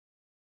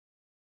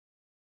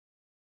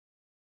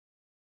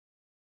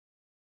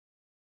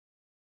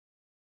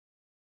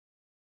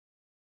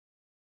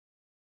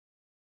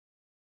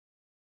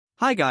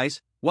Hi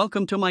guys,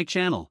 welcome to my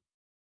channel.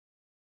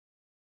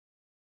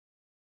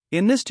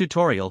 In this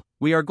tutorial,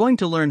 we are going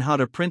to learn how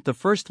to print the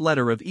first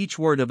letter of each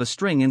word of a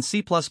string in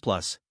C++.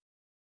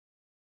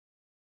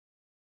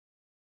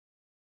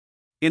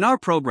 In our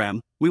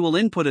program, we will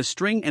input a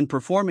string and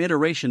perform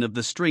iteration of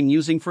the string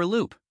using for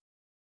loop.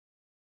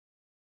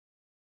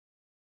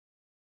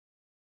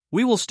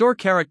 We will store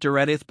character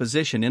at ith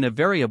position in a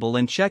variable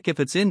and check if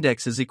its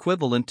index is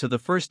equivalent to the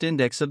first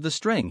index of the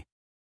string.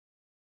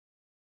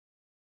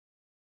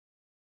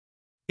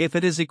 If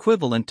it is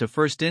equivalent to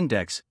first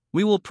index,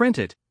 we will print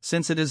it,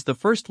 since it is the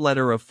first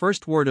letter of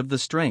first word of the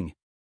string.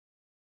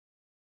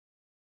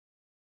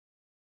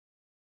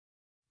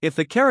 If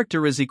the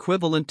character is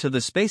equivalent to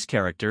the space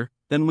character,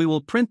 then we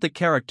will print the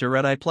character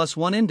at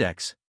i+1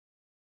 index.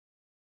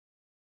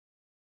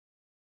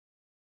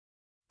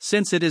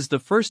 Since it is the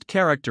first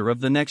character of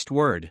the next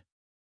word.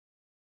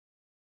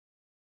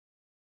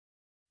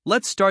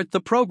 Let's start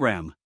the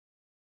program.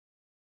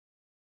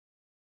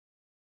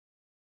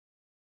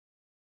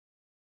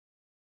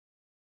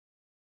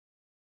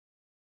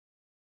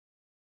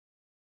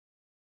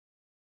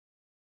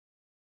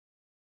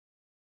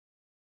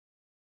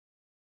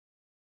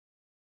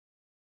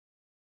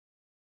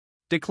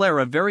 Declare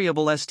a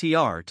variable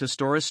str to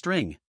store a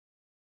string.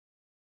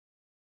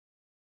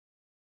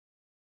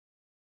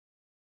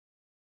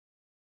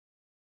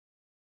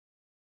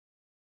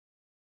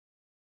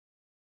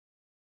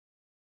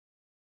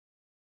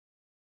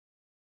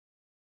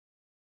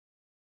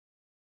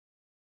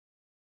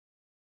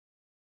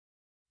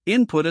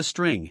 Input a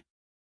string.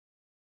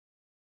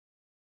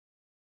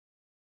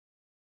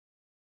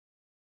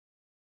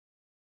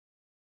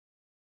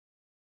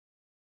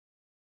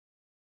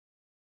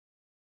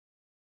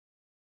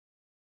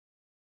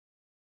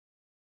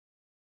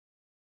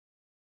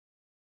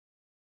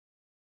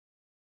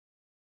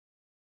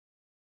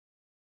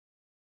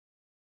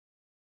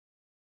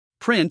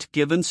 Print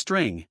given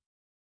string.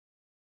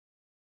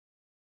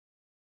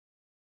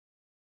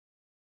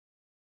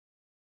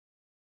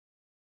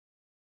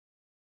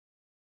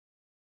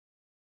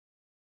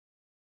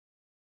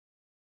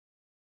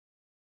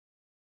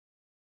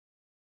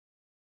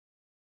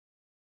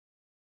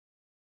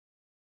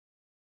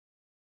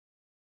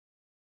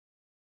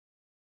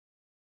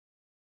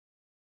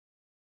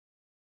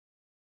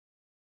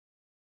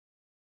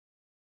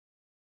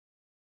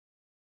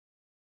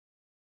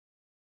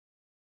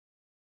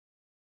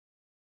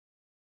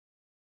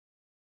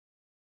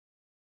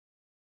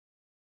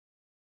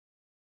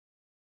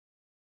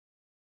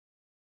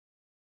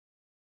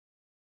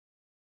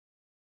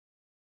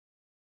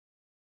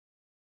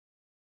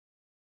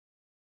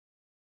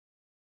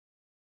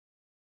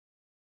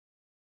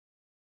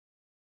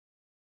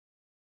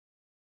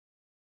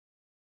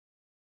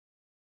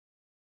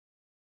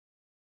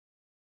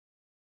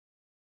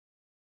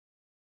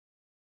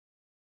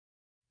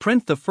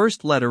 Print the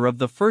first letter of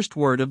the first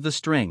word of the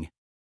string.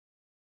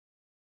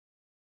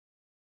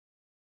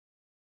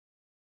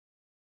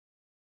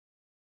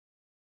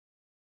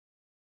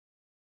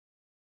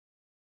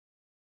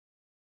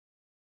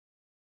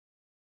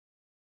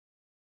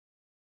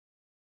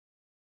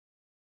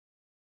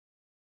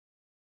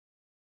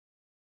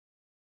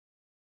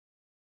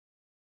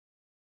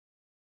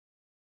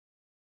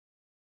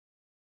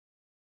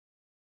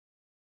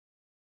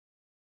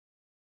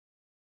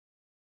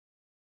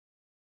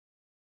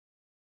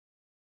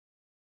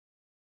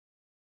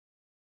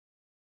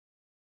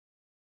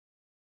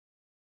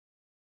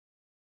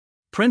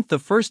 Print the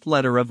first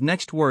letter of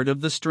next word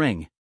of the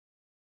string.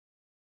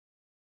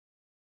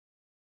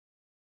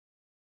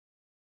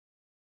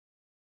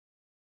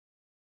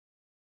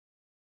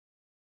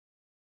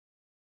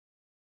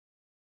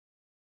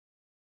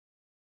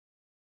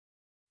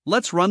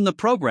 Let's run the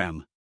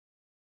program.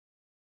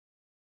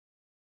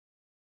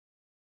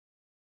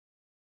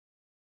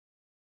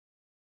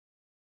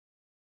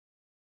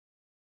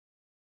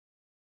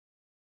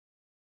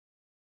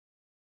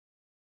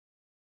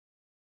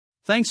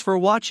 Thanks for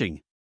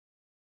watching.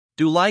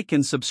 Do like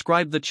and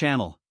subscribe the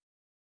channel.